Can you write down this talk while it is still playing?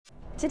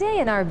Today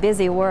in our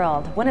busy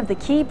world, one of the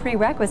key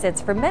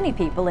prerequisites for many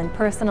people in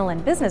personal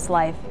and business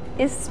life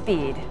is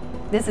speed.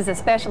 This is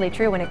especially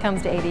true when it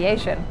comes to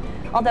aviation.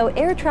 Although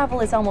air travel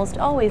is almost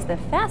always the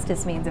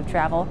fastest means of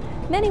travel,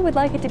 many would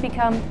like it to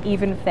become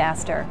even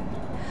faster.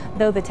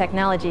 Though the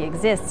technology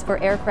exists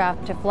for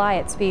aircraft to fly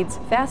at speeds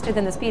faster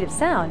than the speed of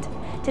sound,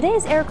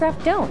 today's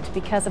aircraft don't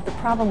because of the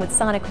problem with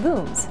sonic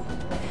booms.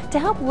 To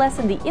help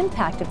lessen the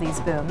impact of these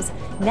booms,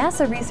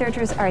 NASA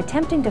researchers are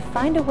attempting to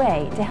find a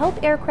way to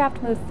help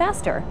aircraft move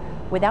faster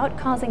without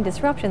causing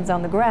disruptions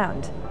on the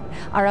ground.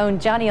 Our own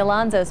Johnny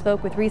Alonso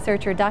spoke with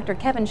researcher Dr.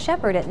 Kevin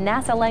Shepard at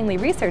NASA Langley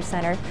Research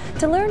Center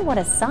to learn what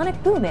a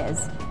sonic boom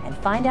is and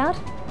find out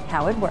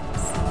how it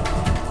works.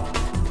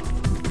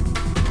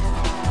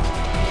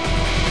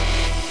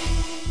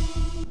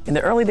 In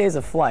the early days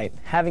of flight,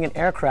 having an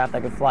aircraft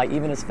that could fly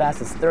even as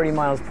fast as 30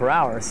 miles per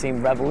hour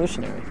seemed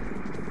revolutionary.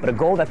 But a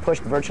goal that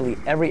pushed virtually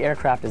every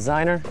aircraft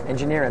designer,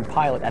 engineer, and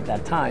pilot at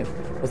that time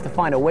was to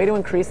find a way to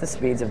increase the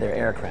speeds of their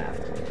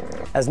aircraft.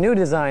 As new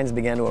designs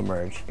began to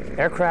emerge,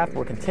 aircraft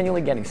were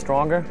continually getting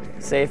stronger,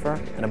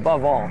 safer, and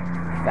above all,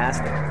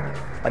 faster.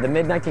 By the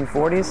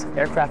mid-1940s,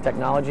 aircraft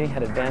technology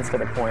had advanced to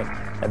the point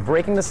that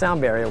breaking the sound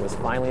barrier was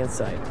finally in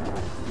sight.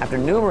 After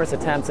numerous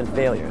attempts and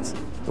failures,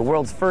 the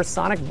world's first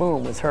sonic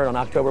boom was heard on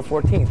October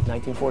 14,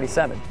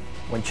 1947,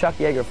 when Chuck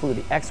Yeager flew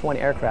the X-1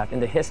 aircraft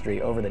into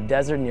history over the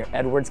desert near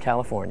Edwards,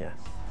 California.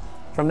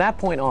 From that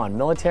point on,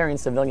 military and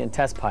civilian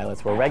test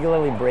pilots were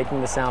regularly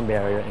breaking the sound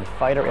barrier in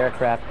fighter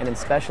aircraft and in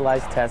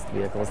specialized test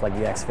vehicles like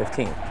the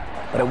X-15.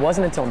 But it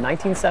wasn't until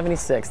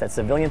 1976 that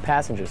civilian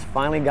passengers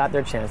finally got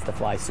their chance to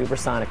fly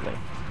supersonically,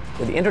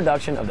 with the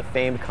introduction of the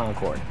famed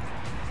Concorde.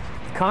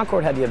 The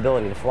Concorde had the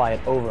ability to fly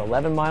at over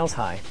 11 miles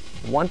high,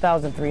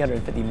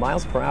 1,350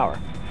 miles per hour,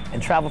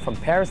 and travel from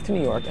Paris to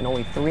New York in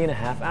only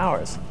 3.5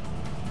 hours.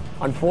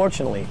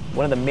 Unfortunately,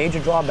 one of the major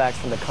drawbacks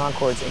from the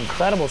Concorde's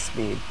incredible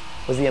speed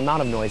was the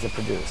amount of noise it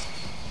produced.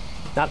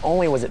 Not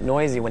only was it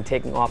noisy when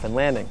taking off and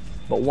landing,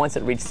 but once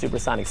it reached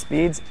supersonic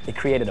speeds, it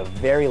created a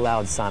very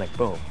loud sonic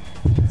boom.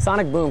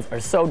 Sonic booms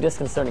are so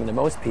disconcerting to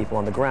most people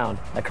on the ground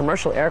that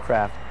commercial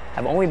aircraft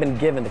have only been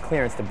given the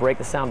clearance to break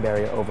the sound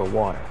barrier over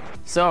water.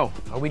 So,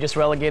 are we just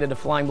relegated to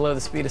flying below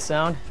the speed of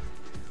sound?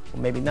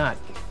 Well, maybe not.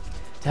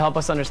 To help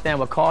us understand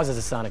what causes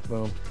a sonic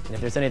boom, and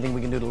if there's anything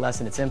we can do to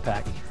lessen its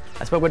impact,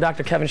 I spoke with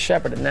Dr. Kevin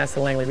Shepard at NASA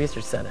Langley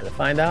Research Center to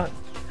find out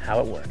how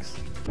it works.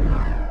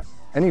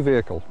 Any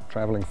vehicle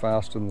traveling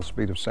faster than the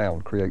speed of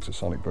sound creates a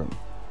sonic boom.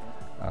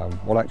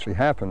 What actually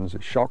happens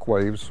is shock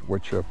waves,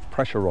 which are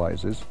pressure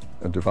rises,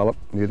 are developed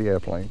near the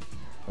airplane,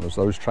 and as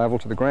those travel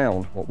to the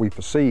ground, what we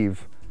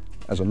perceive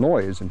as a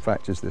noise, in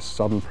fact, is this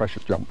sudden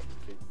pressure jump,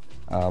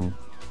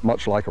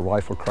 much like a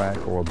rifle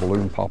crack or a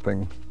balloon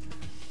popping.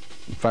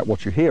 In fact,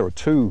 what you hear are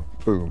two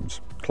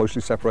booms,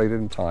 closely separated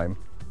in time,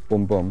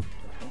 boom, boom,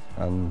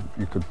 and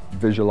you could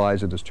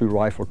visualize it as two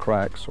rifle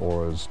cracks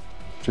or as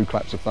two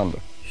claps of thunder,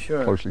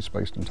 Sure. Closely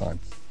spaced in time.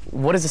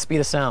 What is the speed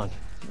of sound?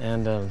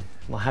 And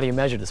well, how do you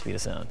measure the speed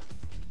of sound?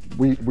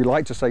 We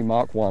like to say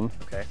Mach 1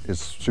 Okay. is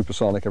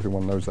supersonic,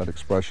 everyone knows that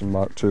expression.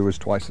 Mach 2 is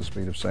twice the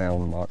speed of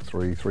sound, Mach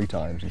 3, 3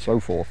 times, and so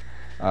forth.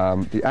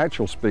 The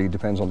actual speed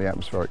depends on the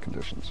atmospheric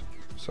conditions.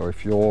 So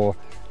if you're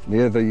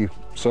near the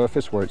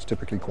surface where it's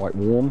typically quite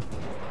warm,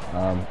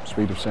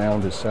 speed of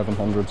sound is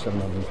 700,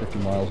 750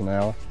 miles an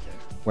hour.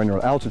 When you're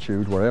at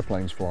altitude where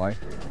airplanes fly,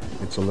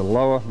 it's a little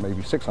lower,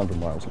 maybe 600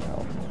 miles an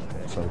hour.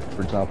 So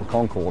for example,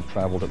 Concorde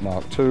traveled at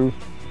Mach 2,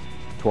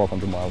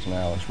 1,200 miles an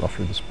hour is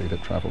roughly the speed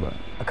it traveled at.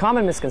 A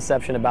common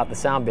misconception about the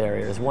sound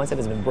barrier is once it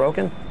has been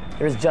broken,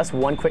 there is just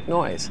one quick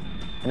noise,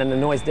 and then the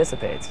noise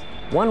dissipates.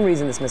 One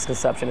reason this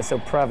misconception is so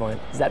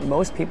prevalent is that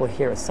most people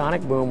hear a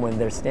sonic boom when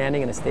they're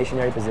standing in a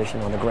stationary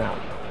position on the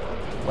ground.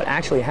 What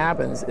actually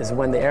happens is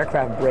when the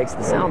aircraft breaks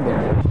the sound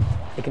barrier,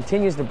 it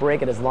continues to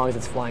break it as long as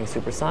it's flying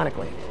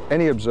supersonically.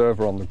 Any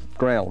observer on the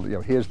ground,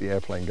 hears the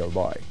airplane go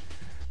by.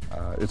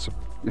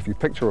 If you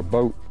picture a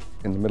boat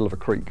in the middle of a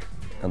creek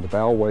and the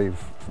bow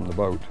wave from the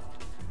boat,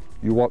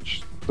 you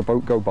watch the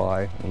boat go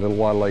by, and a little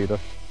while later,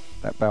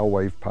 that bow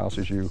wave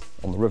passes you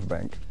on the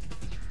riverbank.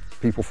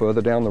 People further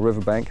down the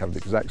riverbank have the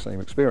exact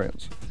same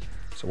experience.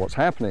 So what's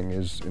happening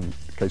is, in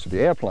the case of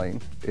the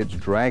airplane, it's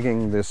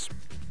dragging this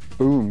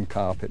boom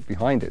carpet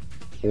behind it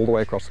all the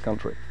way across the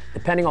country.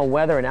 Depending on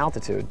weather and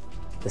altitude,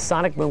 the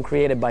sonic boom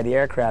created by the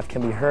aircraft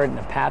can be heard in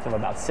a path of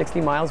about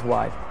 60 miles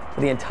wide for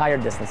the entire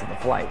distance of the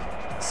flight.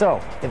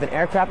 So, if an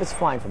aircraft is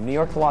flying from New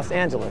York to Los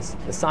Angeles,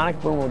 the sonic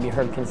boom will be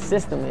heard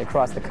consistently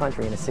across the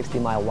country in a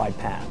 60-mile wide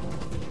path.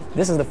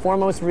 This is the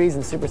foremost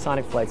reason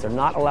supersonic flights are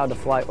not allowed to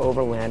fly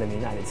over land in the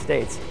United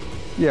States.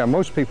 Yeah,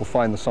 most people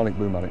find the sonic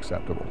boom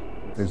unacceptable.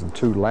 These are the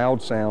two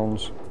loud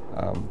sounds.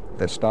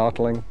 They're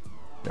startling,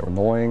 they're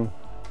annoying,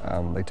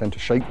 they tend to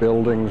shake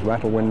buildings,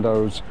 rattle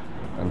windows,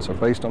 and so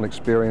based on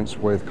experience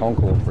with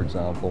Concorde, for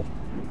example,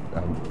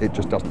 it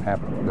just doesn't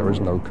happen. There is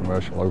no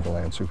commercial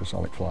overland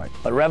supersonic flight.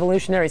 But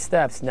revolutionary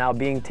steps now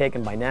being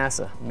taken by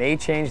NASA may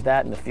change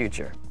that in the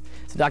future.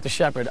 So Dr.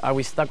 Shepard, are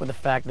we stuck with the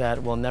fact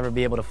that we'll never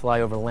be able to fly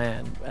over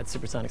land at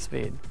supersonic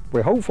speed?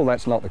 We're hopeful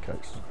that's not the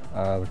case.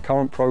 The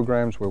current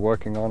programs we're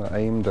working on are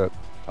aimed at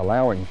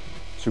allowing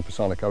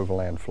supersonic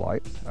overland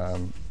flight.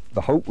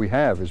 The hope we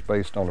have is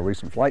based on a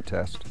recent flight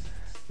test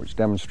which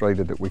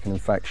demonstrated that we can in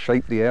fact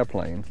shape the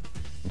airplane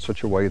in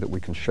such a way that we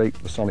can shape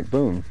the sonic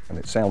boom and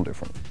it sound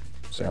different,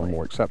 sound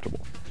more acceptable.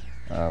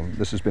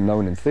 This has been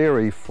known in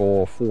theory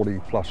for 40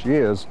 plus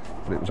years,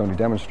 but it was only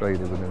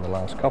demonstrated within the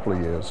last couple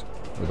of years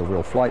with a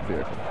real flight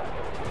vehicle.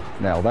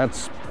 Now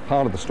that's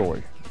part of the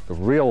story. The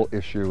real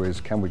issue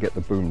is, can we get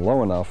the boom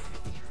low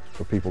enough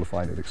for people to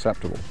find it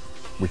acceptable?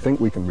 We think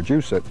we can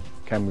reduce it.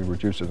 Can we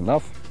reduce it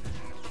enough?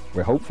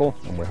 We're hopeful,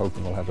 and we're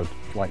hoping we'll have a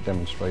flight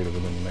demonstrator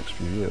within the next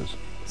few years.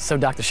 So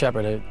Dr.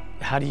 Shepard,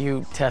 how do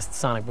you test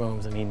sonic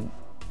booms? I mean,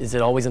 is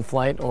it always in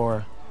flight,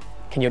 or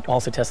can you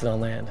also test it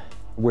on land?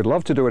 We'd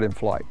love to do it in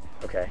flight.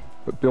 Okay.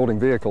 But building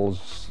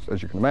vehicles,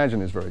 as you can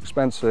imagine, is very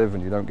expensive,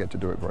 and you don't get to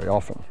do it very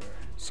often.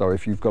 So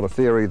if you've got a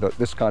theory that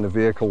this kind of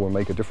vehicle will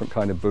make a different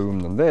kind of boom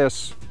than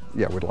this,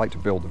 yeah, we'd like to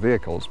build the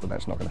vehicles, but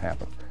that's not going to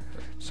happen.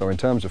 So in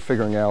terms of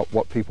figuring out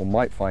what people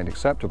might find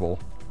acceptable,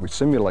 we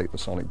simulate the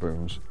sonic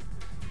booms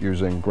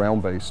using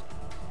ground-based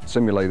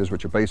simulators,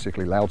 which are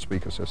basically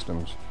loudspeaker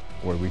systems,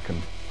 where we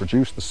can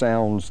produce the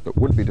sounds that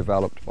would be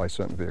developed by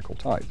certain vehicle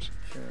types.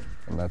 Sure.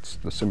 And that's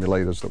the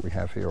simulators that we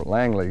have here at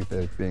Langley.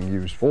 They're being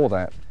used for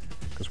that,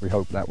 because we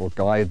hope that will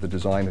guide the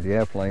design of the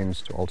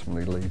airplanes to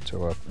ultimately lead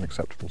to an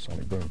acceptable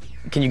sonic boom.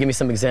 Can you give me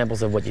some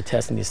examples of what you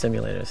test in these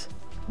simulators?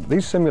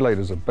 These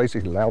simulators are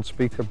basically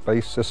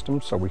loudspeaker-based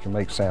systems, so we can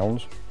make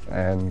sounds,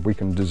 and we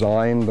can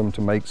design them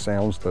to make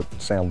sounds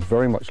that sound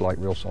very much like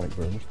real sonic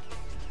booms.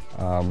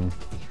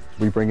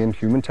 We bring in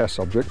human test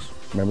subjects,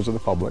 members of the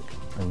public,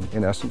 and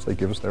in essence they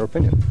give us their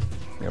opinion.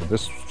 You know,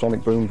 this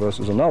sonic boom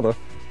versus another,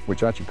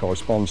 which actually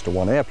corresponds to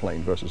one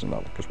airplane versus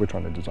another, because we're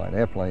trying to design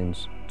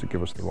airplanes to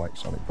give us the right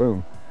sonic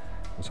boom.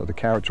 And so the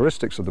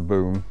characteristics of the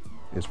boom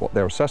is what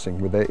they're assessing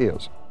with their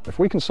ears. If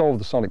we can solve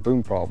the sonic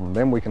boom problem,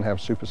 then we can have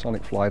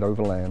supersonic flight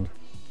over land.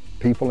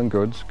 People and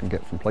goods can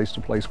get from place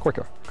to place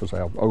quicker, because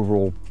our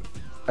overall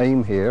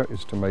aim here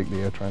is to make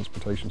the air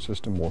transportation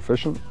system more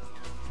efficient,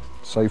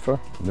 safer,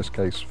 in this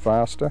case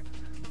faster,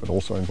 but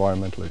also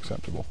environmentally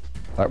acceptable.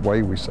 That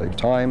way we save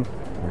time,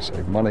 we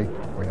save money,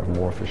 we have a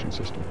more efficient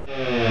system.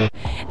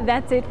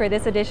 That's it for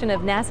this edition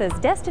of NASA's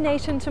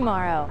Destination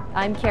Tomorrow.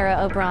 I'm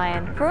Kera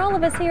O'Brien. For all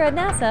of us here at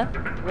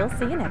NASA, we'll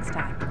see you next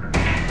time.